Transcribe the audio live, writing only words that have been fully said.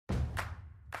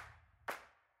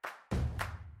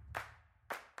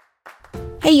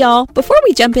Hey y'all, before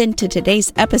we jump into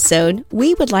today's episode,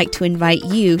 we would like to invite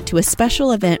you to a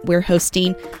special event we're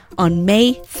hosting on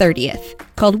May 30th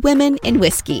called Women in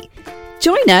Whiskey.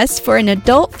 Join us for an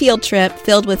adult field trip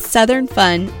filled with Southern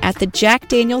fun at the Jack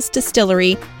Daniel's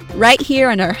Distillery right here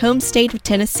in our home state of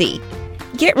Tennessee.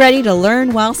 Get ready to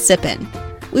learn while sipping.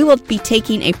 We will be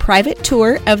taking a private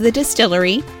tour of the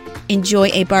distillery, enjoy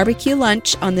a barbecue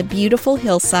lunch on the beautiful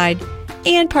hillside,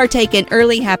 and partake in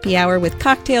early happy hour with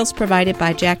cocktails provided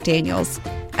by Jack Daniel's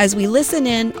as we listen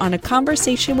in on a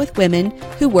conversation with women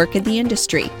who work in the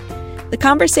industry. The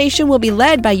conversation will be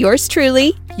led by yours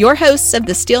truly, your hosts of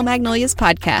the Steel Magnolias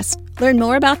podcast. Learn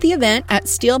more about the event at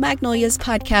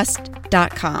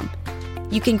steelmagnoliaspodcast.com.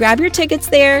 You can grab your tickets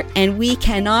there, and we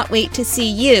cannot wait to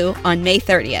see you on May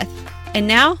 30th. And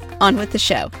now, on with the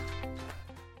show.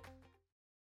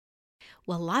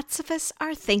 Well, lots of us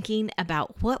are thinking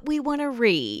about what we want to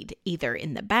read, either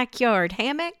in the backyard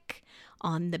hammock,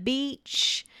 on the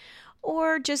beach,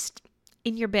 or just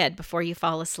in your bed before you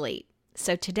fall asleep.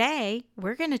 So today,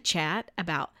 we're going to chat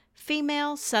about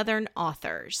female Southern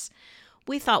authors.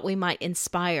 We thought we might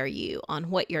inspire you on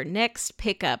what your next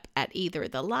pickup at either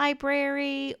the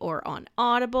library or on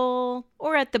Audible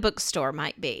or at the bookstore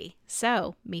might be.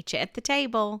 So, meet you at the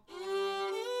table.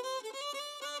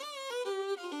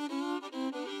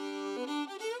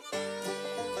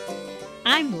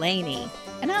 I'm Lainey.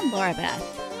 And I'm Laura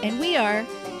Beth. And we are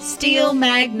Steel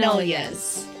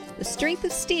Magnolias. The strength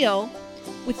of steel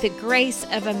with the grace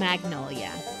of a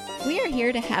magnolia. We are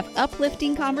here to have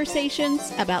uplifting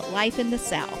conversations about life in the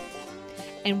South.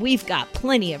 And we've got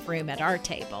plenty of room at our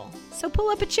table. So pull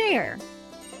up a chair.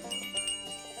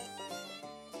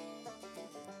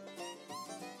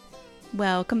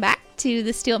 Welcome back to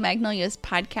the Steel Magnolias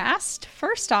podcast.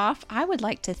 First off, I would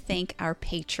like to thank our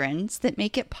patrons that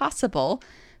make it possible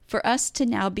for us to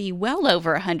now be well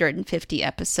over 150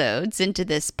 episodes into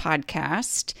this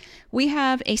podcast. We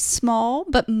have a small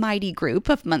but mighty group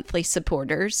of monthly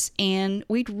supporters, and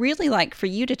we'd really like for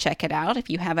you to check it out if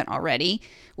you haven't already.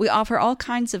 We offer all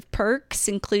kinds of perks,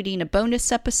 including a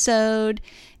bonus episode,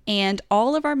 and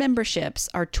all of our memberships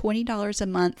are $20 a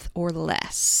month or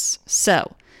less.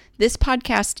 So, this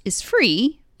podcast is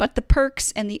free, but the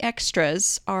perks and the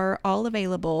extras are all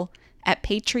available at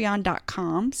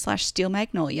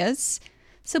patreon.com/steelmagnolias.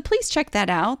 So please check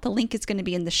that out. The link is going to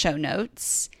be in the show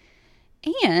notes.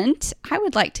 And I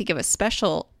would like to give a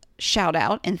special shout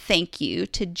out and thank you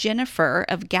to Jennifer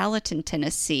of Gallatin,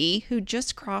 Tennessee, who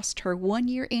just crossed her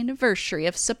 1-year anniversary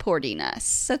of supporting us.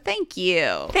 So thank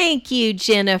you. Thank you,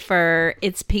 Jennifer.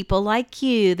 It's people like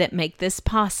you that make this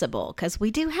possible, because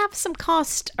we do have some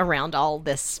cost around all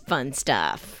this fun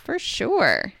stuff. For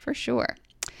sure.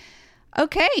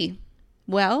 Okay.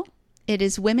 Well, it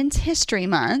is Women's History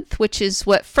Month, which is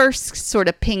what first sort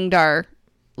of pinged our,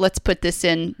 let's put this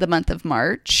in the month of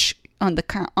March on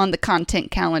the content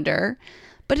calendar.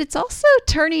 But it's also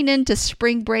turning into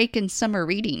spring break and summer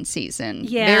reading season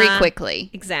very quickly.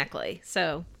 Exactly.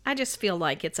 So I just feel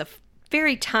like it's a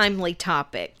very timely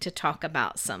topic to talk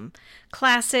about some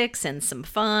classics and some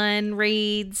fun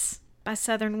reads by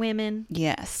Southern women.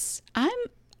 Yes.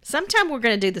 Sometime we're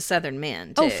going to do the Southern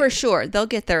men, too. Oh, for sure. They'll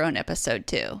get their own episode,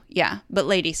 too. Yeah, but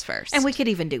ladies first. And we could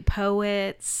even do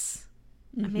poets.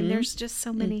 Mm-hmm. I mean, there's just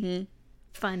so many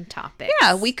fun topics.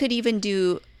 Yeah, we could even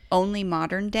do only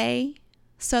modern day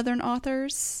Southern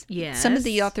authors. Yes. Some of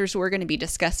the authors we're going to be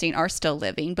discussing are still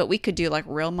living, but we could do like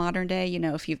real modern day,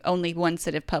 if you've only ones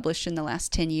that have published in the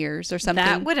last 10 years or something.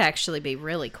 That would actually be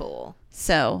really cool.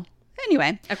 So,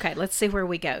 anyway. Okay, let's see where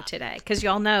we go today. Because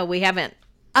y'all know we haven't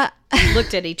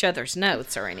looked at each other's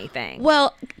notes or anything.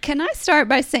 Well, can I start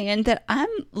by saying that I'm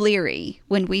leery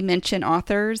when we mention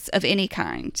authors of any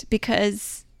kind,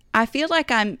 because I feel like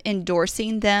I'm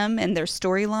endorsing them and their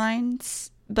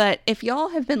storylines. But if y'all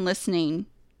have been listening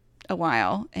a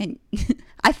while, and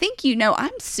I think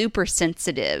I'm super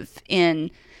sensitive in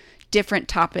different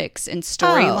topics and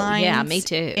storylines. Oh, yeah, me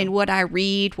too. In what I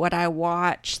read, what I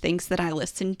watch, things that I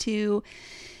listen to.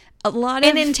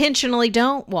 And intentionally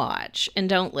don't watch and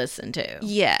don't listen to.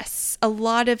 Yes. A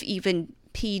lot of even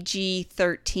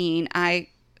PG-13, I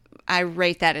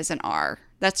rate that as an R.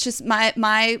 That's just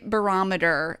my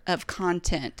barometer of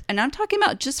content. And I'm talking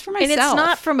about just for myself. And it's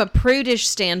not from a prudish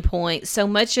standpoint so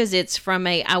much as it's from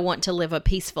a I want to live a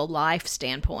peaceful life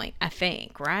standpoint, I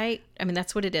think, right? I mean,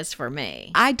 that's what it is for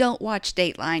me. I don't watch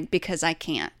Dateline because I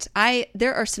can't.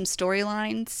 There are some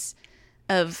storylines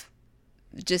of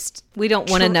just... We don't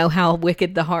want to know how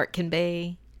wicked the heart can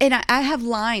be. And I have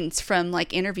lines from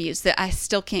like interviews that I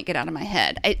still can't get out of my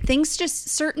head.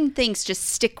 Certain things just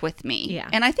stick with me. Yeah.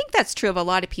 And I think that's true of a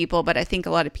lot of people, but I think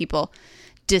a lot of people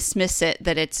dismiss it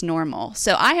that it's normal.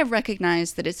 So I have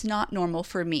recognized that it's not normal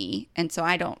for me. And so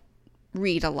I don't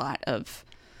read a lot of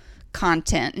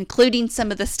content, including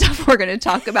some of the stuff we're going to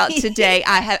talk about today.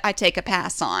 I take a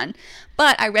pass on,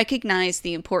 but I recognize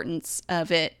the importance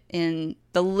of it in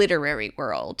the literary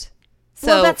world. So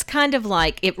well, that's kind of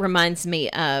like, it reminds me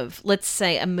of, let's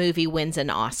say a movie wins an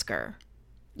Oscar.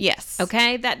 yes.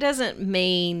 Okay? That doesn't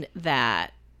mean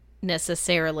that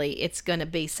necessarily it's going to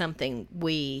be something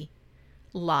we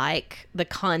like the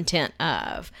content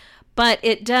of. But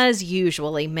it does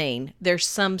usually mean there's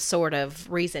some sort of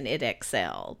reason it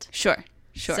excelled. Sure.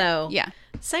 So, yeah.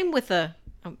 Same with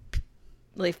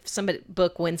if somebody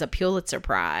book wins a Pulitzer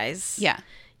Prize. Yeah.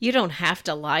 You don't have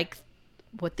to like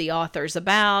what the author's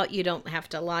about. You don't have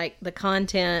to like the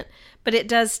content. But it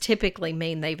does typically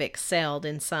mean they've excelled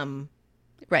in some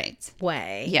Right.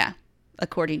 way. Yeah.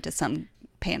 According to some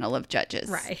panel of judges.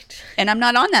 Right. And I'm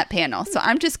not on that panel, so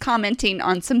I'm just commenting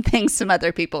on some things some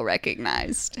other people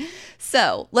recognized.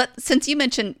 So, since you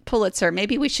mentioned Pulitzer,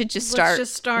 maybe we should just start.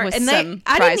 Let's just start. With And some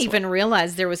I prize didn't even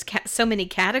realize there was so many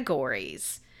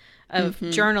categories of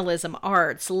journalism,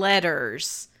 arts,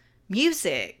 letters,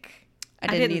 music. I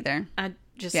didn't either. I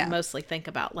just Yeah. mostly think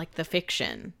about like the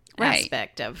fiction Right.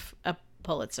 aspect of a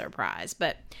Pulitzer Prize.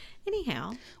 But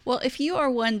anyhow, Well, if you are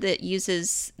one that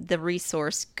uses the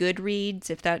resource Goodreads,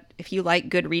 if you like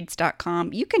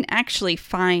Goodreads.com, you can actually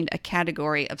find a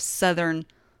category of Southern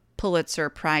Pulitzer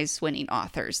Prize winning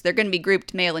authors. They're going to be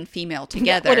grouped male and female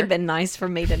together. that would have been nice for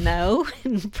me to know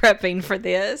in prepping for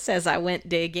this as I went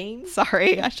digging.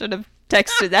 Sorry, I should have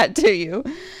texted that to you.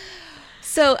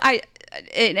 So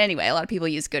anyway, a lot of people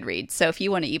use Goodreads. So if you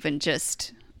want to even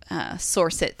just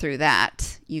source it through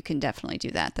that, you can definitely do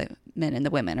that. The men and the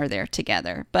women are there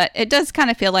together. But it does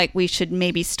kind of feel like we should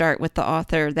maybe start with the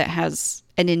author that has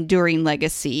an enduring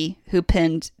legacy, who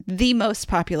penned the most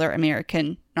popular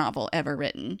American novel ever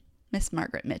written, Miss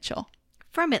Margaret Mitchell.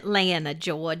 From Atlanta,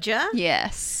 Georgia.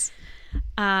 Yes.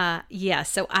 Yeah,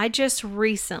 so I just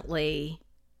recently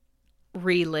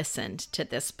re-listened to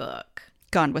this book.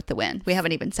 Gone with the Wind. We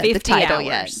haven't even said 50 the title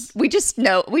hours. yet.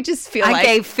 We just feel I like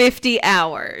gave 50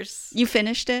 hours. you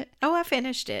finished it. Oh, I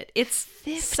finished it. It's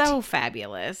 50. so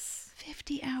fabulous.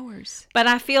 50 hours. But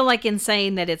I feel like in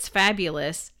saying that it's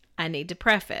fabulous, I need to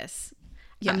preface.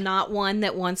 Yeah. I'm not one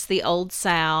that wants the Old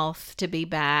South to be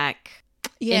back.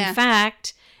 Yeah. In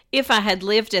fact, if I had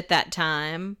lived at that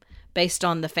time, based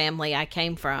on the family I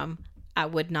came from, I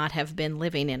would not have been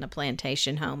living in a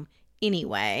plantation home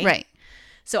anyway. Right.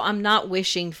 So I'm not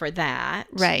wishing for that.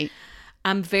 Right.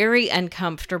 I'm very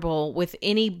uncomfortable with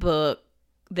any book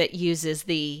that uses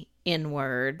the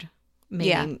N-word,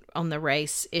 meaning on the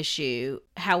race issue.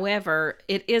 However,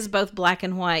 it is both black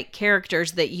and white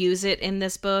characters that use it in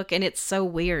this book, and it's so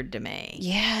weird to me.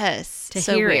 Yes. To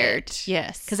so hear weird. it.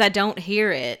 Yes. Because I don't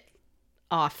hear it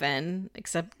often,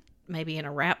 except maybe in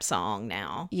a rap song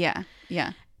now. Yeah.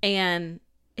 Yeah. And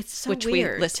it's so Which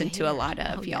weird. we listen to a hear. lot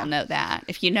of. Oh, Y'all yeah. know that.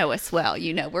 If you know us well,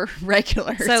 you know we're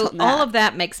regulars. So on that. all of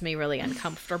that makes me really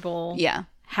uncomfortable. Yeah.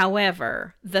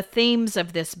 However, the themes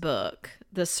of this book,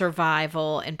 the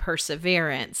survival and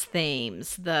perseverance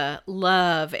themes, the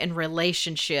love and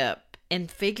relationship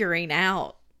and figuring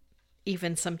out,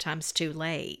 even sometimes too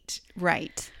late,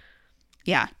 Right.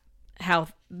 Yeah. how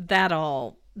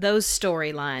those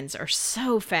storylines are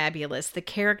so fabulous. The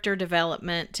character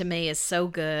development to me is so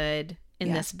good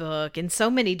in this book, and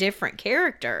so many different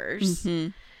characters.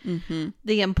 The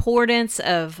importance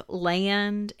of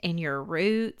land and your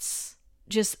roots,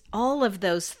 just all of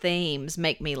those themes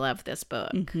make me love this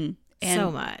book so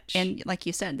much. And like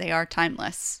you said, they are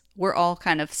timeless. We're all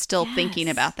kind of still thinking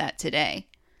Yes. about that today.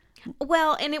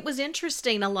 Well, and it was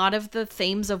interesting. A lot of the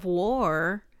themes of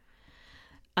war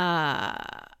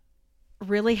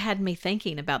really had me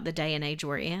thinking about the day and age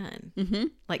we're in. Mm-hmm.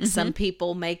 Like some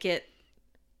people make it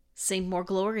seem more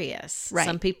glorious. Right.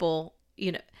 Some people,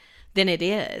 than it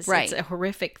is. Right. It's a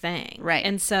horrific thing. Right.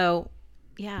 And so,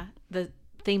 yeah, the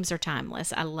themes are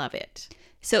timeless. I love it.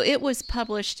 So it was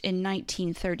published in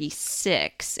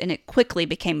 1936, and it quickly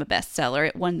became a bestseller.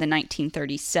 It won the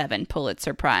 1937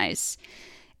 Pulitzer Prize.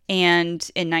 And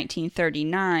in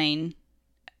 1939,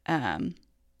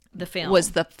 The film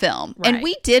was the film. Right. And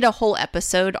we did a whole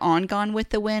episode on Gone with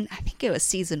the Wind. I think it was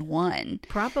season 1.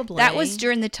 probably That was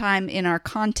during the time in our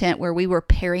content where we were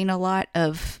pairing a lot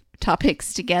of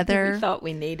topics together. we thought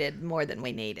we needed more than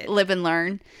we needed. Live and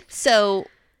learn. So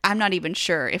I'm not even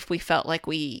sure if we felt like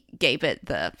we gave it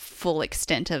the full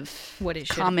extent of What it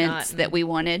should have comments gotten. that we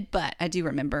wanted, but I do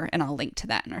remember, and I'll link to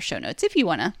that in our show notes if you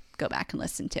want to go back and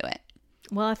listen to it.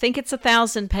 Well, I think it's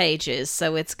 1,000 pages,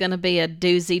 so it's going to be a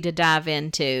doozy to dive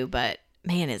into, but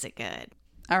man, is it good.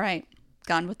 All right.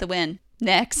 Gone with the Wind.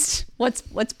 Next. What's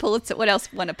Pulitzer? What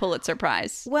else won a Pulitzer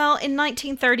Prize? Well, in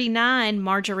 1939,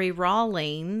 Marjorie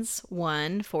Rawlings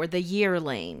won for The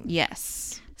Yearling.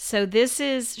 Yes. So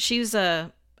she was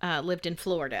lived in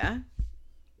Florida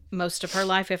most of her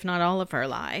life, if not all of her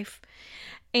life.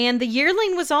 And The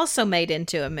Yearling was also made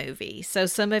into a movie. So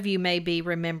some of you may be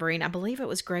remembering, I believe it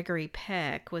was Gregory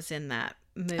Peck was in that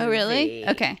movie. Oh, really?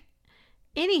 Okay.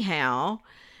 Anyhow,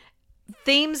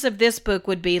 themes of this book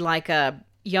would be like a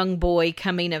young boy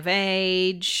coming of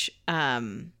age,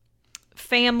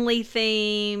 family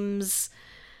themes,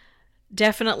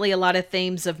 definitely a lot of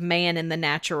themes of man in the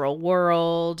natural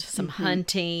world, some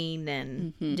hunting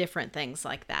and different things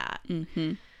like that.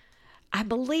 Mm-hmm. I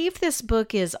believe this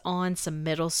book is on some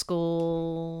middle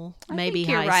school, maybe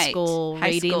high school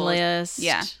reading list.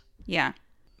 Yeah, yeah.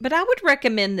 But I would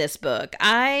recommend this book.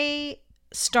 I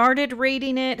started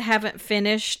reading it, haven't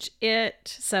finished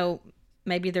it, so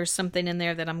maybe there's something in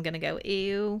there that I'm going to go,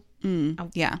 ew.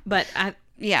 Yeah. But I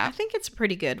think it's a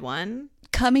pretty good one.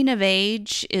 Coming of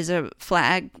age is a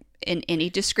flag in any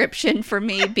description for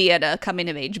me, be it a coming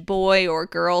of age boy or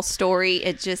girl story.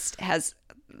 It just has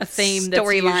a theme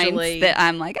storylines that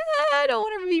I'm like, I don't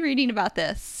want to be reading about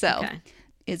this. So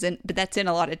but that's in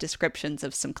a lot of descriptions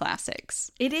of some classics.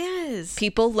 It is.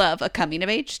 People love a coming of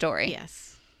age story.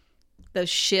 Yes. Those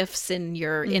shifts in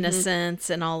your innocence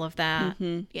and all of that.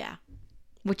 Yeah.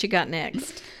 What you got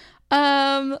next?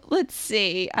 Let's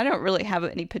see. I don't really have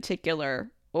any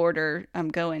particular order I'm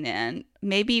going in.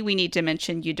 Maybe we need to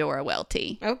mention Eudora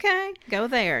Welty. Okay, go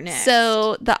there next.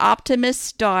 So, The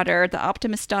Optimist's Daughter. The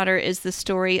Optimist's Daughter is the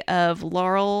story of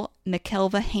Laurel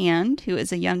McKelvey Hand, who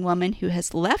is a young woman who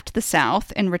has left the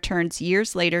South and returns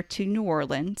years later to New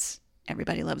Orleans.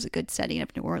 Everybody loves a good setting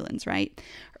of New Orleans, right?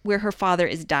 Where her father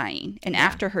is dying. And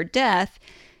after her death,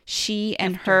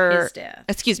 after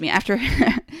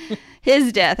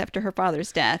his death, after her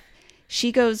father's death,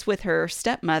 she goes with her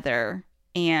stepmother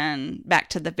and back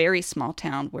to the very small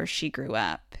town where she grew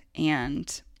up,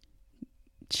 and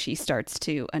she starts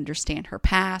to understand her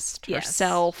past,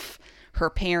 herself, her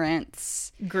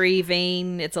parents.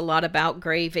 Grieving. It's a lot about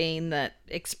grieving, the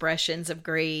expressions of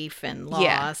grief and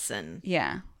loss.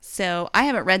 Yeah. So I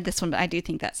haven't read this one, but I do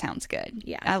think that sounds good.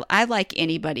 Yeah. I like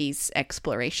anybody's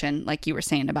exploration, like you were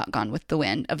saying about Gone with the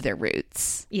Wind, of their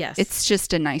roots. Yes. It's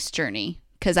just a nice journey,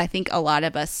 because I think a lot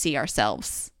of us see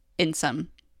ourselves in some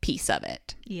piece of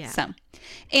it. Yeah. So,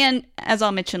 and as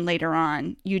I'll mention later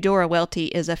on, Eudora Welty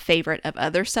is a favorite of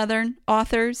other Southern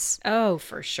authors. Oh,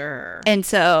 for sure. And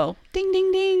so, ding,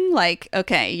 ding, ding, like,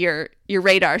 okay, your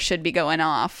radar should be going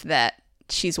off that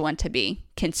she's one to be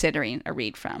considering a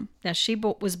read from. Now, she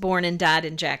was born and died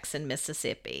in Jackson,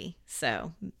 Mississippi.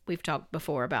 So we've talked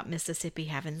before about Mississippi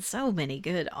having so many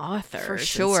good authors For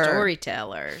sure. and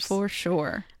storytellers. For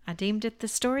sure. I deemed it the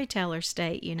storyteller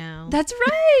state, That's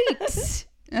right.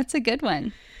 That's a good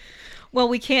one. Well,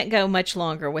 we can't go much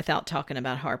longer without talking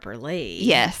about Harper Lee.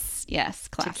 Yes,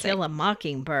 classic. To Kill a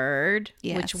Mockingbird,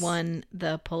 Yes. which won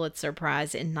the Pulitzer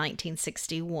Prize in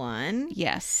 1961.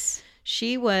 Yes.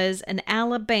 She was an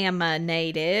Alabama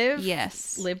native.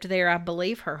 Yes. Lived there, I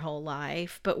believe, her whole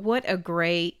life. But what a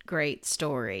great, great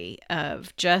story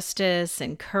of justice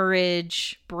and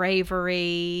courage,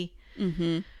 bravery,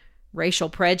 racial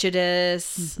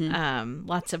prejudice,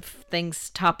 lots of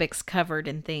topics covered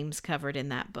and themes covered in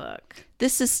that book.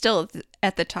 This is still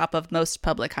at the top of most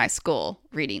public high school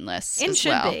reading lists. It as should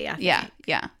well. be, I think.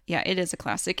 Yeah. It is a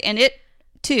classic. And it,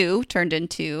 too, turned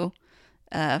into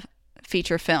a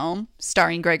feature film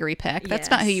starring Gregory Peck. That's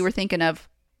not who you were thinking of.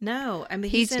 No, I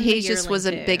mean, he just was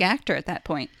a big actor at that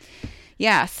point.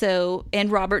 Yeah, so,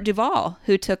 and Robert Duvall,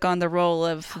 who took on the role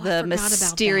of the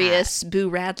mysterious Boo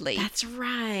Radley. That's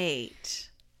right.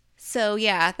 So,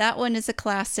 yeah, that one is a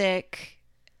classic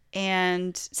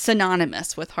and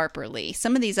synonymous with Harper Lee.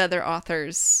 Some of these other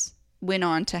authors went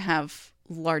on to have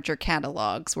larger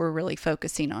catalogs. We're really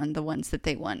focusing on the ones that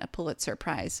they won a Pulitzer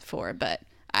Prize for, but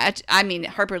I mean,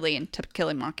 Harper Lee and To Kill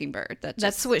a Mockingbird.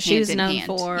 That's what she was known hand.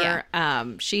 for. Yeah.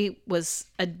 She was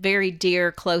a very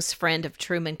dear, close friend of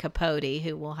Truman Capote,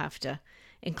 who we'll have to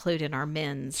include in our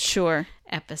men's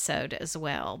episode as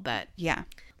well. But yeah,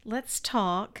 let's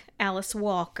talk Alice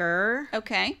Walker.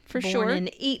 Okay, born in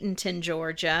Eatonton,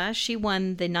 Georgia. She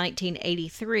won the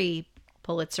 1983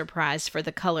 Pulitzer Prize for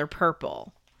The Color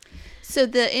Purple. So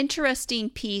the interesting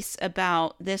piece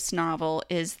about this novel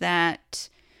is that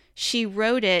she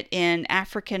wrote it in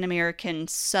African-American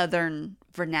Southern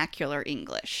vernacular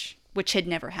English, which had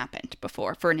never happened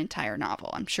before for an entire novel.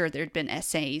 I'm sure there'd been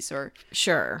essays or,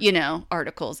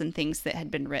 articles and things that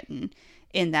had been written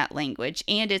in that language.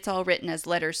 And it's all written as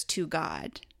letters to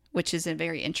God, which is a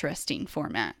very interesting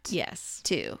format. Yes.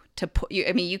 Too.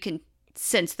 You can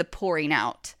sense the pouring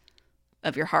out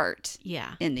of your heart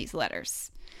in these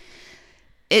letters.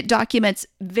 It documents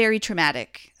very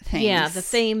traumatic things. Yeah, the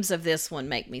themes of this one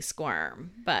make me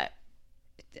squirm, but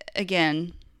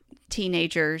again,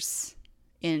 teenagers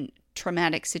in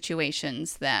traumatic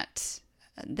situations that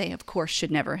they, of course,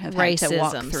 should never have had to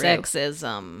walk through.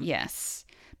 Sexism. Yes.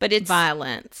 But it's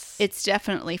violence. It's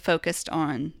definitely focused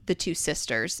on the two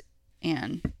sisters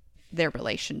and their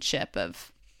relationship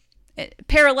of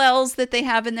parallels that they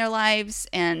have in their lives,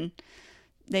 and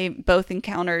they both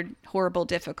encountered horrible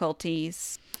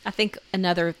difficulties. I think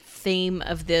another theme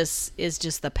of this is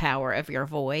just the power of your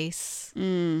voice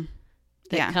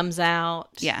that comes out.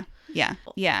 Yeah.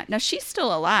 Now, she's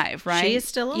still alive, right? She is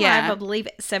still alive, yeah. I believe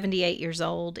 78 years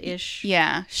old-ish.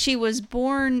 Yeah. She was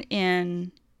born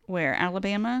in, where,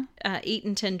 Alabama?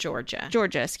 Eatonton, Georgia.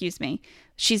 Georgia, excuse me.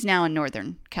 She's now in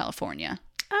Northern California.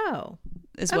 Oh.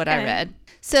 Is what I read.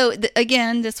 So,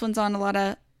 again, this one's on a lot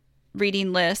of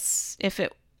reading lists. If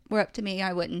it were up to me,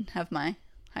 I wouldn't have my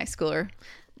high schooler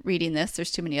reading this.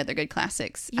 There's too many other good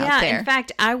classics out there. Yeah, in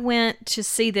fact, I went to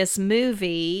see this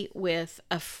movie with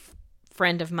a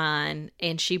friend of mine,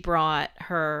 and she brought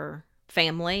her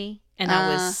family, and I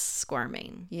was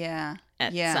squirming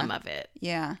at some of it.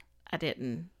 Yeah. I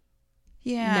didn't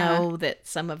know that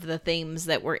some of the themes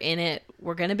that were in it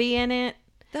were going to be in it.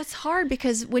 That's hard,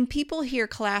 because when people hear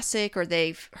classic, or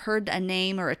they've heard a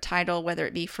name or a title, whether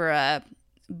it be for a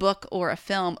book or a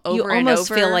film, over and over, you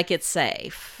almost feel like it's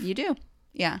safe. You do.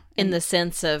 Yeah. In the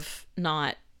sense of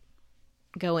not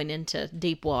going into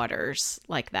deep waters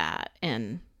like that.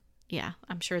 And yeah,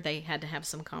 I'm sure they had to have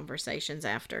some conversations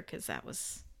after, because that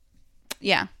was...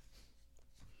 Yeah.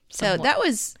 So that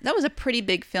was a pretty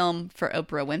big film for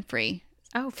Oprah Winfrey.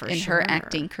 Oh, for in sure. her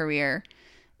acting career.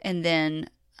 And then,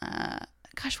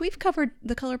 we've covered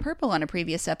The Color Purple on a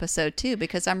previous episode too,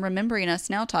 because I'm remembering us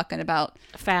now talking about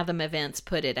Fathom Events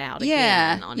put it out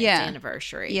again on its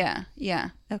anniversary. Yeah.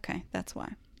 Okay, that's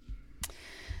why.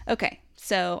 Okay,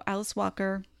 so Alice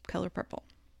Walker, Color Purple.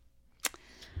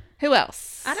 Who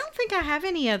else? I don't think I have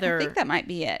any other... I think that might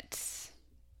be it.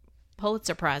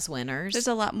 Pulitzer Prize winners. There's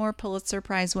a lot more Pulitzer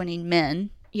Prize winning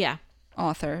men. Yeah.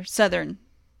 Southern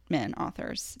men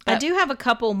authors. I do have a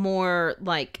couple more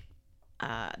that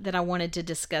I wanted to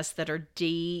discuss that are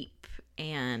deep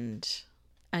and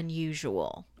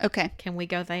unusual. Okay. Can we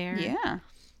go there? Yeah.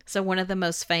 So one of the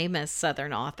most famous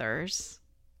Southern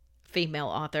female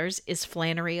authors, is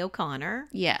Flannery O'Connor.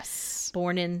 Yes.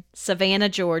 Born in Savannah,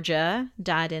 Georgia,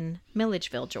 died in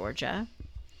Milledgeville, Georgia.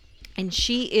 And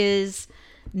she is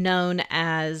known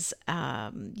as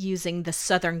using the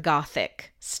Southern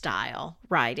Gothic style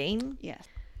writing. Yes.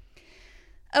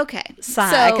 Okay.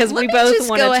 Because we both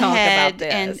want to talk about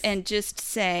this. And just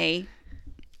say,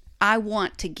 I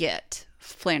want to get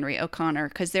Flannery O'Connor,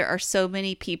 because there are so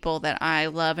many people that I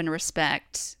love and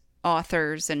respect,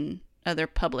 authors and other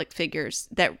public figures,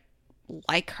 that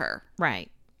like her. Right.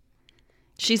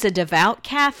 She's a devout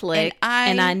Catholic,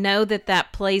 and I know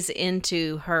that plays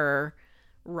into her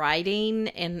writing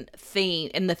and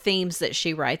the themes that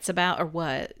she writes about, or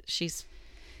what she's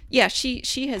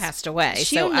she has passed away.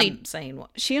 I'm saying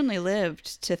what she only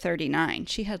lived to 39.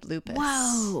 She had lupus.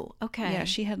 Whoa. Okay. Yeah,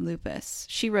 she had lupus.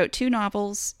 She wrote 2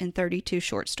 novels and 32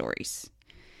 short stories.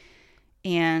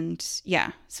 And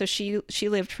so she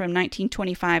lived from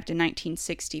 1925 to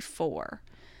 1964.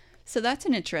 So that's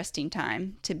an interesting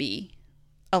time to be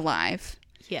alive.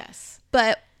 Yes.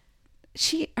 But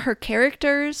her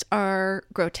characters are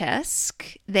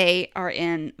grotesque. They are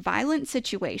in violent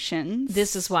situations.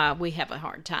 This is why we have a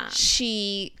hard time.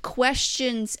 She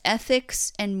questions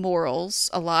ethics and morals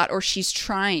a lot, or she's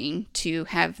trying to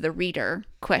have the reader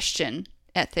question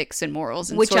ethics and morals,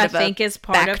 and which I think is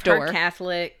part of her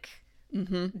Catholic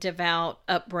mm-hmm. devout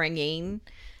upbringing,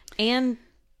 and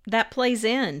that plays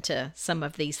into some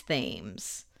of these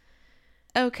themes.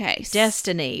 Okay.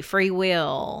 Destiny, free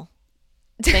will,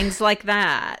 things like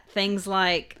that. Things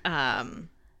like and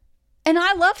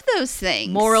I love those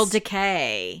things. Moral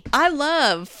decay. I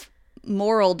love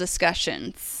moral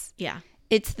discussions. Yeah.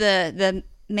 It's the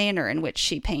manner in which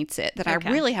she paints it that I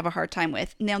really have a hard time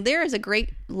with. Now, there is a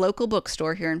great local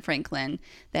bookstore here in Franklin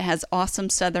that has awesome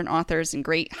Southern authors and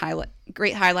great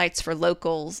highlights for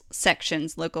local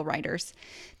sections, local writers.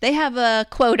 They have a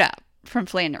quote up from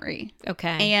Flannery.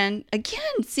 Okay. And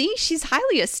again, see, she's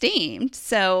highly esteemed.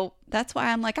 So that's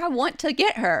why I'm like, I want to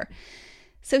get her.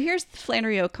 So here's the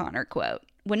Flannery O'Connor quote.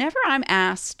 Whenever I'm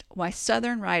asked why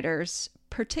Southern writers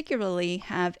particularly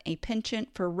have a penchant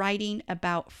for writing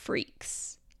about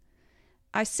freaks,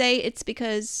 I say it's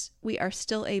because we are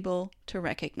still able to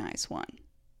recognize one.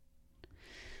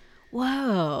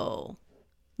 Whoa.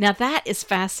 Now that is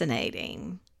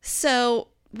fascinating. So,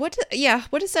 what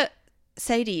does that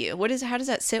say to you? How does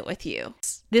that sit with you?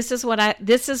 This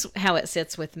is how it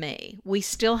sits with me. We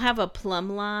still have a plumb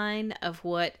line of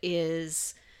what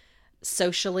is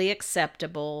socially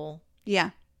acceptable.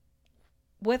 Yeah.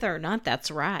 Whether or not that's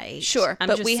right. Sure, I'm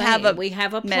but just we saying, have a we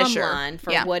have a plumb measure. line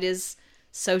for what is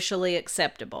socially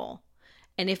acceptable.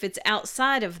 And if it's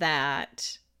outside of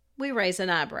that, we raise an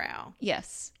eyebrow.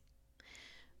 Yes.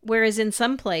 Whereas in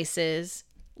some places,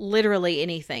 literally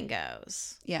anything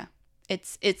goes. Yeah.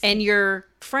 It's and you're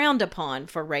frowned upon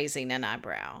for raising an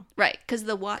eyebrow. Right, because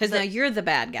now you're the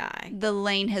bad guy. The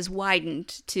lane has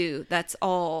widened to that's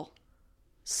all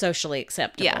socially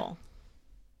acceptable. Yeah.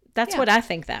 That's what I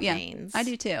think that means. I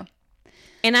do too.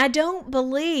 And I don't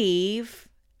believe,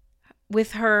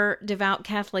 with her devout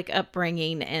Catholic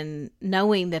upbringing and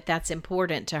knowing that that's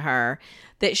important to her,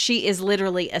 that she is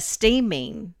literally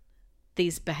esteeming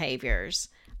these behaviors.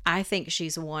 I think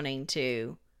she's wanting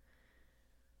to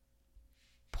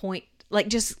point, like,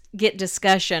 just get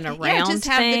discussion around things. Just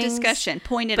have the discussion,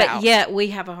 point it out. But yet we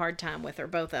have a hard time with her,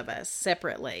 both of us,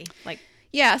 separately.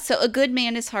 So A Good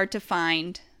Man is Hard to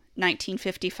Find,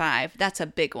 1955. That's a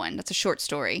big one. That's a short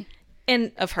story.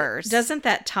 And of hers. Doesn't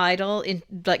that title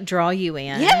draw you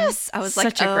in? Yes. I was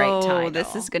such a great title.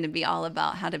 This is going to be all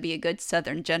about how to be a good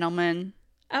Southern gentleman.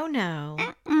 Oh, no.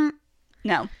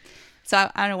 No. So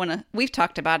I don't want to, we've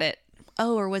talked about it.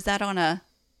 Oh, or was that on a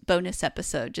bonus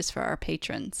episode just for our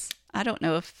patrons? I don't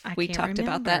know if we talked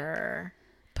about that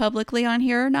publicly on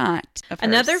here or not.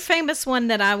 Another famous one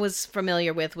that I was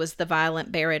familiar with was The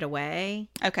Violent Bear It Away.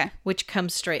 Okay. Which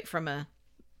comes straight from a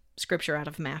scripture out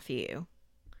of Matthew.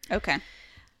 Okay.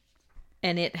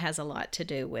 And it has a lot to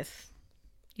do with,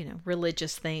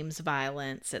 religious themes,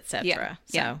 violence, etc.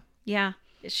 Yeah.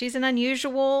 She's an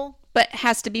unusual but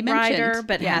has to be mentioned. Writer,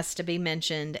 but has to be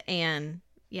mentioned. And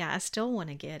I still want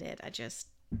to get it. I just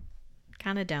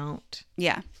kind of don't.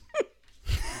 Yeah.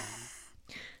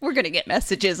 We're going to get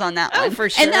messages on that one. Oh, for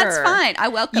sure. And that's fine. I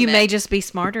welcome it. You may just be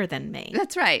smarter than me.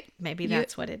 That's right. Maybe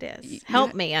that's what it is.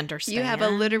 Help me understand. You have a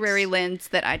literary lens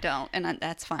that I don't, and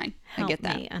that's fine. I get that.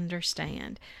 Help me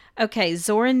understand. Okay,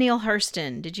 Zora Neale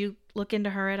Hurston. Did you look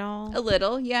into her at all? A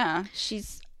little, yeah.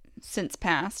 She's since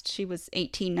passed. She was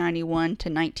 1891 to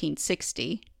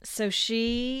 1960. So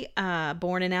she,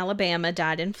 born in Alabama,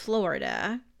 died in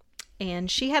Florida.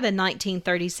 And she had a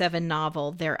 1937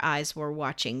 novel, Their Eyes Were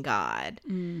Watching God,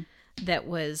 that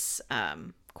was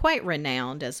quite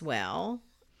renowned as well.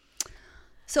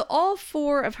 So all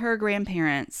four of her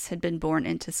grandparents had been born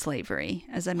into slavery.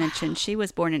 As I mentioned, she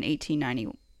was born in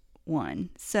 1891.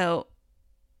 So,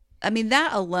 I mean,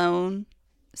 that alone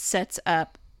sets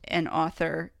up an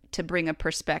author to bring a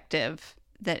perspective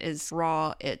that is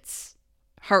raw. It's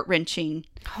heart-wrenching.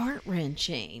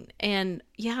 And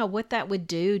what that would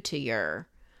do to your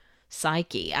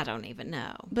psyche, I don't even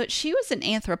know. But she was an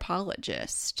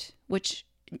anthropologist, which,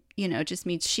 just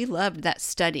means she loved that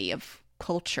study of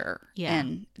culture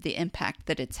and the impact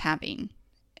that it's having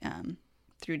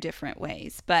through different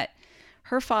ways. But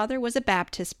her father was a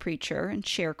Baptist preacher and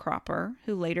sharecropper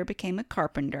who later became a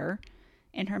carpenter,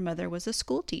 and her mother was a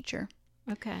school teacher.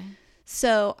 Okay.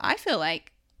 So I feel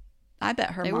like I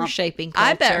bet they were shaping culture.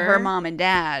 I bet her mom and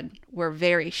dad were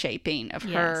very shaping of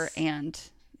her and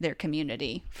their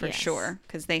community for sure,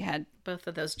 because they had both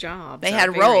of those jobs. They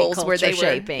had roles where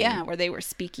they were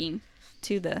speaking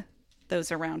to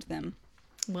those around them.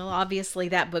 Well, obviously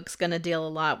that book's going to deal a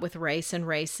lot with race and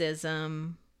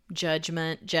racism,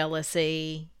 judgment,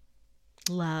 jealousy,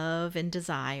 love, and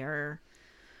desire.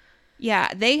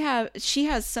 Yeah, she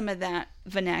has some of that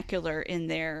vernacular in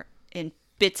there in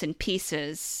bits and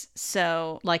pieces.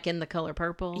 So, like in The Color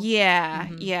Purple? Yeah,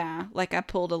 yeah. Like I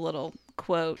pulled a little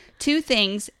quote. 2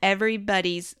 things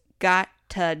everybody's got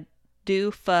to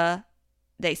do for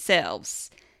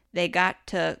themselves. They got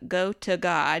to go to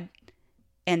God,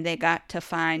 and they got to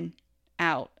find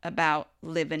out about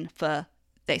living for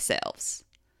themselves.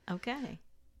 Okay.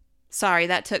 Sorry,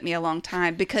 that took me a long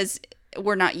time because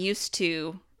we're not used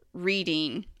to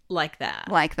reading like that.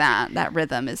 That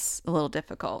rhythm is a little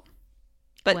difficult.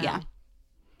 But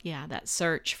yeah, that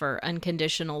search for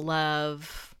unconditional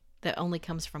love that only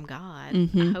comes from God.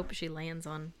 Mm-hmm. I hope she lands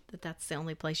on that's the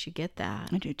only place you get that.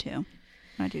 I do too.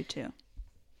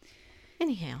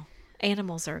 Anyhow,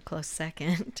 animals are a close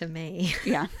second to me.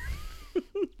 Yeah.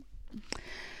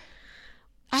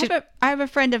 I have a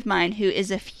friend of mine who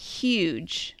is a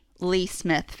huge Lee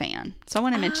Smith fan. So I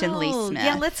want to mention Lee Smith.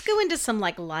 Yeah, let's go into some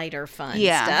like lighter fun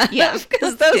stuff. Yeah,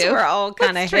 because those were all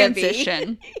kind of heavy.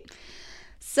 Transition.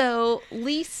 So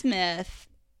Lee Smith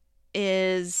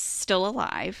is still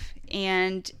alive,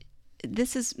 and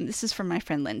this is from my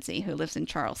friend Lindsay, who lives in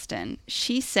Charleston.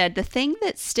 She said the thing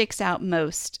that sticks out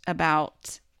most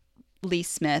about Lee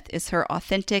Smith is her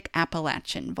authentic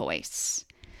Appalachian voice.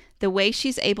 The way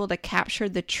she's able to capture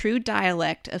the true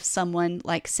dialect of someone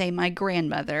like, say, my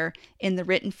grandmother in the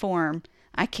written form.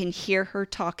 I can hear her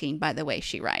talking by the way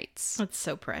she writes. That's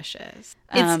so precious.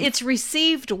 It's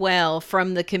received well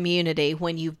from the community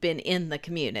when you've been in the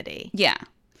community. Yeah.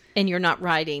 And you're not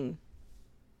writing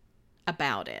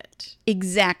about it.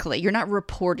 Exactly. You're not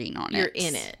reporting on it. You're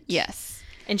in it. Yes.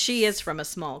 And she is from a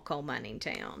small coal mining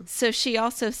town. So she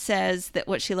also says that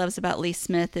what she loves about Lee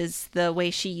Smith is the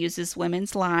way she uses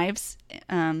women's lives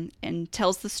and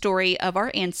tells the story of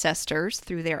our ancestors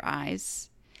through their eyes.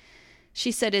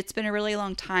 She said it's been a really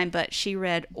long time, but she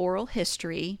read Oral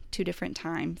History 2 different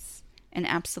times and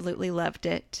absolutely loved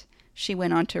it. She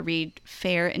went on to read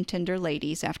Fair and Tender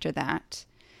Ladies after that.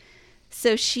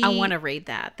 So I want to read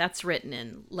that. That's written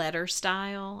in letter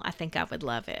style. I think I would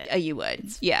love it. Oh, you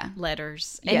would? Yeah.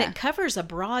 Letters. And it covers a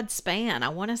broad span. I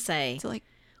want to say like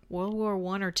World War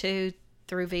I or II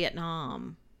through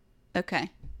Vietnam. Okay.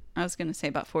 I was going to say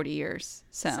about 40 years.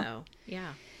 So,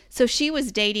 yeah. So she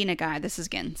was dating a guy. This is,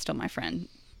 again, still my friend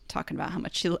talking about how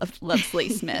much she loves Lee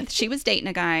Smith. She was dating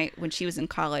a guy when she was in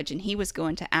college, and he was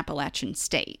going to Appalachian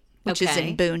State, which is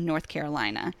in Boone, North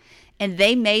Carolina. And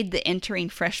they made the entering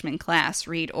freshman class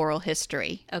read Oral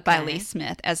History by Lee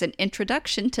Smith as an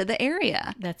introduction to the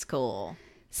area. That's cool.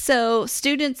 So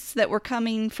students that were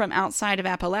coming from outside of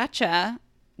Appalachia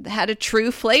had a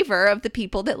true flavor of the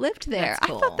people that lived there. That's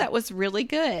cool. I thought that was really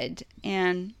good.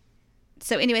 And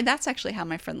so anyway, that's actually how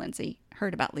my friend Lindsay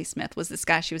heard about Lee Smith, was this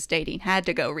guy she was dating had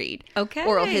to go read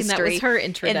Oral History. And that was her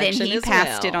introduction. And then he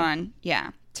passed it on,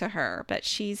 to her. But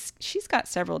she's got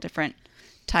several different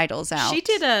titles out. She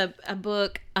did a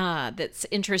book that's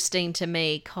interesting to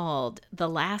me called The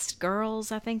Last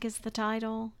Girls, I think is the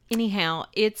title. Anyhow,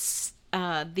 it's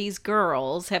these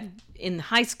girls have in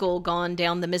high school gone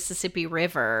down the Mississippi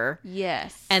River.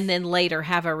 Yes. And then later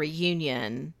have a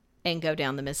reunion and go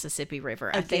down the Mississippi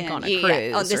River, I think on a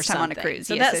cruise. Oh, this time on a cruise.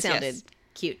 So that sounded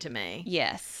cute to me.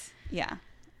 Yes. Yeah.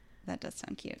 That does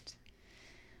sound cute.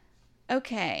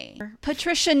 Okay.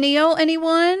 Patricia Neal,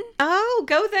 anyone? Oh,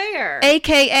 go there.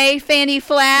 AKA Fannie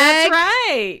Flagg. That's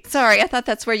right. Sorry, I thought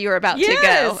that's where you were about to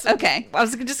go. Okay. I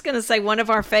was just going to say one of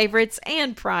our favorites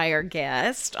and prior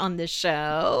guest on the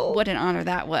show. What an honor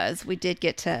that was. We did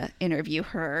get to interview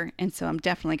her, and so I'm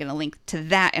definitely going to link to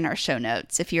that in our show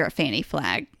notes if you're a Fannie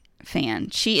Flagg fan.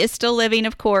 She is still living,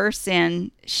 of course,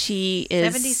 and she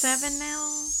is 77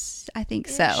 now? I think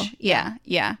so. Yeah.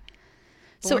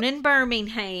 Born in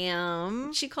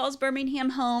Birmingham. She calls Birmingham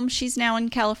home. She's now in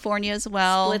California as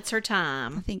well. Splits her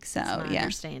time. I think so, That's my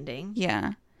understanding.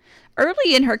 Yeah.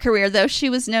 Early in her career, though,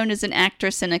 she was known as an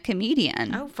actress and a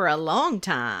comedian. Oh, for a long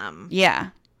time. Yeah.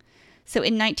 So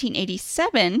in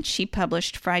 1987, she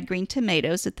published Fried Green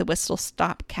Tomatoes at the Whistle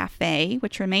Stop Cafe,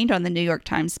 which remained on the New York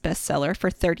Times bestseller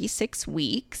for 36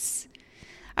 weeks.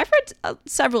 I've read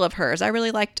several of hers. I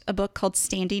really liked a book called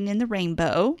Standing in the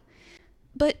Rainbow.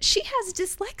 But she has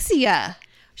dyslexia.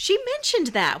 She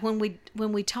mentioned that when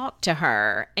we talked to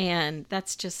her, and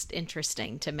that's just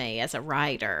interesting to me as a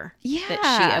writer. Yeah.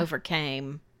 That she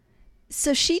overcame.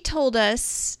 So she told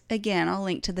us, again, I'll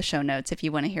link to the show notes if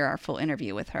you want to hear our full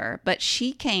interview with her, but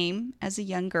she came as a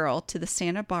young girl to the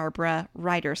Santa Barbara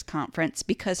Writers Conference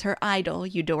because her idol,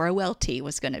 Eudora Welty,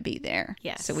 was going to be there.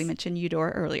 Yes. So we mentioned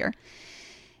Eudora earlier.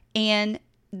 And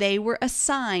they were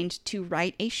assigned to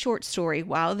write a short story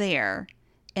while there,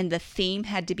 and the theme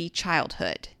had to be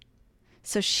childhood.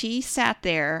 So she sat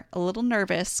there a little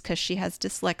nervous because she has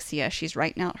dyslexia. She's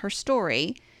writing out her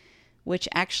story, which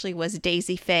actually was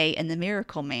Daisy Faye and the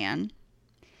Miracle Man.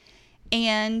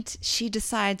 And she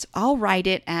decides, I'll write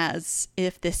it as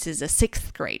if this is a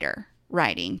 6th grader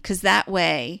writing, because that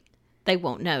way they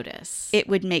won't notice. It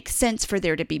would make sense for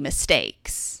there to be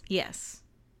mistakes. Yes.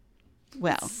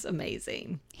 Well, that's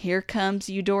amazing. Here comes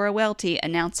Eudora Welty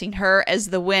announcing her as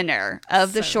the winner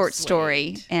of the short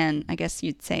story. And I guess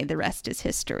you'd say the rest is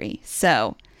history.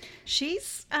 So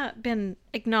she's been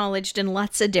acknowledged in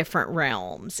lots of different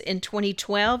realms. In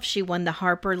 2012, she won the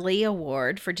Harper Lee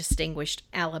Award for Distinguished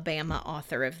Alabama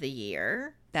Author of the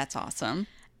Year. That's awesome.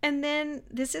 And then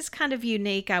this is kind of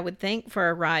unique, I would think, for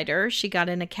a writer. She got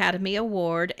an Academy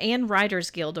Award and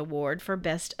Writers Guild Award for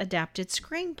Best Adapted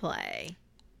Screenplay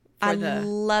I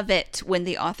love it when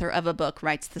the author of a book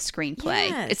writes the screenplay.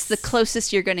 Yes. It's the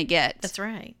closest you're going to get. That's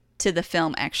right. To the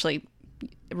film actually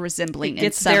resembling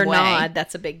It's in some their way. nod.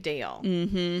 That's a big deal.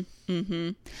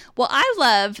 Well, I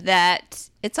love that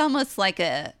it's almost like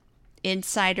a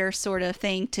insider sort of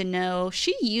thing to know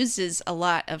she uses a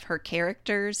lot of her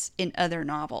characters in other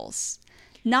novels.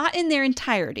 Not in their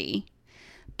entirety,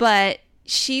 but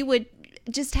she would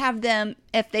just have them,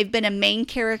 if they've been a main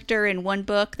character in one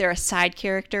book, they're a side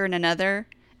character in another.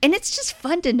 And it's just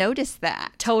fun to notice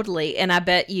that. Totally. And I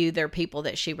bet you they're people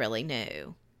that she really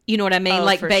knew. You know what I mean? Oh,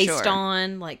 like for based sure.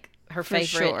 on like her For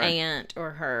favorite sure. aunt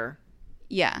or her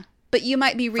Yeah. But you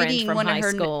might be friend reading from one high of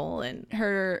her school. And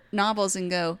her novels and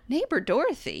go, Neighbor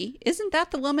Dorothy, isn't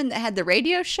that the woman that had the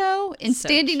radio show in So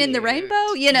Standing in the cute.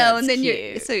 Rainbow? You know, That's and then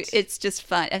cute. so it's just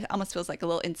fun. It almost feels like a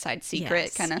little inside secret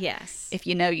Yes, kind of. yes. If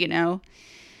you know, you know.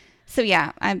 So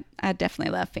yeah, I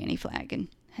definitely love Fanny Flagg and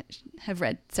have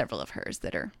read several of hers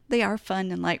they are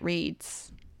fun and light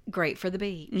reads. great for the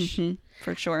beach.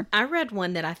 For sure. I read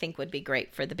one that I think would be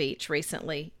great for the beach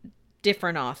recently.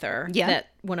 Different author that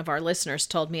one of our listeners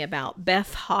told me about,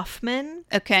 Beth Hoffman.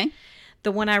 Okay.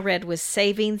 The one I read was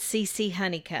Saving C.C.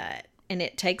 Honeycutt, and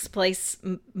it takes place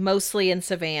mostly in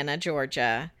Savannah,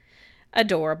 Georgia.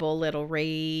 Adorable little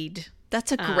read.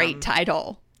 That's a great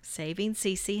title. Saving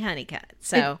C.C. Honeycutt.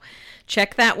 So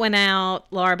check that one out.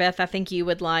 Laura Beth, I think you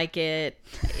would like it.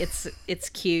 It's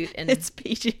cute and It's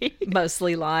PG.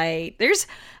 mostly light. There's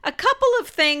a couple of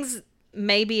things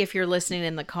maybe if you're listening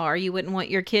in the car you wouldn't want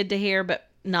your kid to hear, but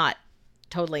not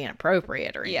totally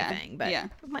inappropriate or anything. But it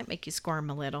might make you squirm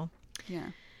a little.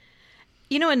 Yeah.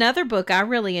 You know, another book I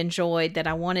really enjoyed that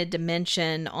I wanted to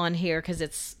mention on here because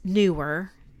it's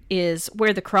newer is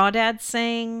Where the Crawdads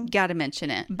Sing Got to mention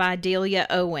it. by Delia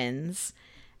Owens.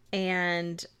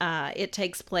 And it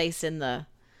takes place in the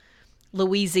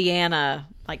Louisiana,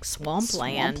 like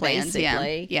swampland,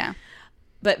 basically. Yeah.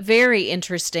 But very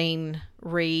interesting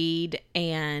read.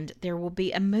 And there will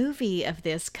be a movie of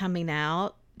this coming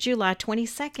out July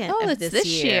 22nd Oh, of it's this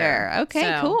this year. Okay,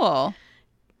 So cool.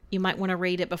 You might want to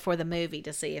read it before the movie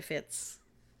to see if it's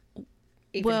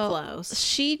even close.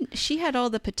 She had all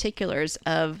the particulars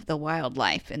of the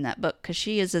wildlife in that book because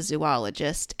she is a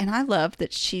zoologist, and I love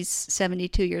that she's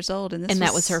 72 years old, and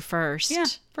That was her first.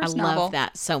 first I novel. love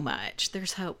that so much.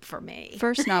 There's hope for me.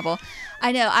 First novel.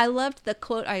 I know. I loved the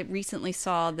quote I recently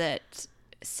saw that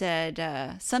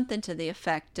said something to the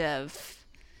effect of,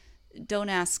 "Don't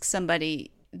ask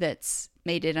somebody that's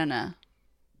made it on a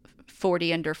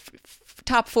 40 under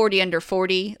top 40 under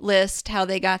 40 list how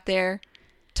they got there.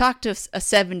 Talk to a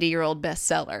 70-year-old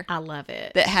bestseller I love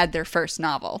it. that had their first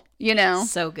novel, you know?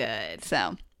 So good.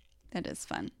 So that is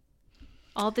fun.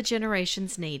 All the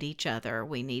generations need each other.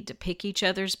 We need to pick each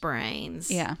other's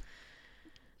brains. Yeah.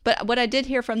 But what I did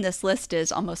hear from this list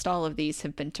is almost all of these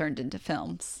have been turned into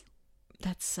films.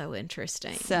 That's so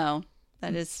interesting. So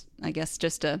that is, I guess,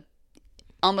 just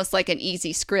almost like an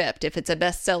easy script. If it's a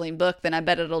best-selling book, then I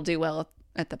bet it'll do well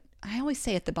I always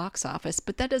say at the box office,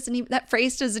 but that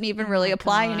phrase doesn't even really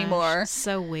apply anymore.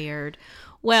 So weird.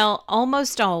 Well,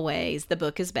 almost always the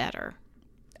book is better.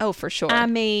 Oh, for sure. I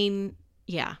mean,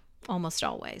 yeah, almost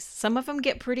always. Some of them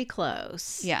get pretty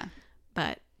close. Yeah.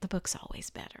 But the book's always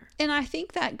better. And I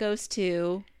think that goes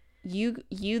to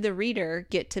you the reader,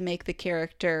 get to make the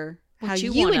character how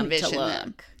you you want 'em to envision look.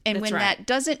 them. And That's when right. that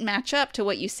doesn't match up to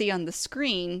what you see on the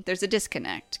screen, there's a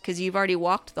disconnect because you've already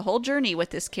walked the whole journey with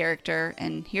this character,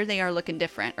 and here they are looking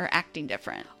different or acting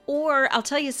different. Or I'll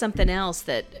tell you something else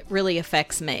that really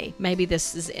affects me. Maybe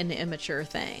this is an immature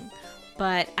thing.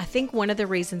 But I think one of the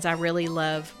reasons I really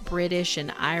love British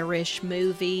and Irish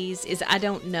movies is I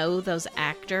don't know those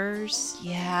actors.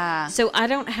 Yeah. So I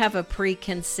don't have a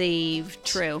preconceived...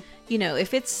 True. You know,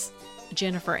 if it's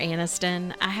Jennifer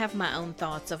Aniston, I have my own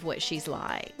thoughts of what she's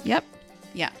like. Yep.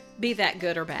 Yeah. Be that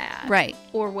good or bad. Right.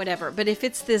 Or whatever. But if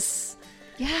it's this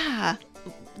Yeah.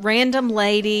 random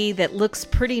lady that looks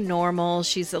pretty normal,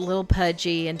 she's a little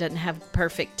pudgy and doesn't have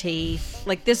perfect teeth.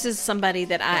 Like, this is somebody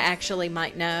that I actually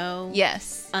might know.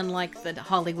 Yes. Unlike the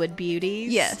Hollywood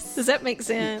beauties. Yes. Does that make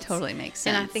sense? It totally makes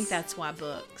sense. And I think that's why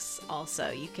books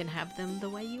also, you can have them the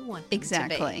way you want them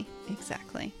Exactly. to be.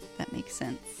 Exactly. That makes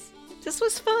sense. This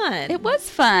was fun. It was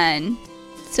fun.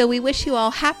 So we wish you all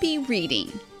happy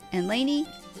reading. And Lainey,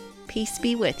 peace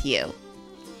be with you.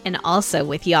 And also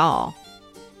with y'all.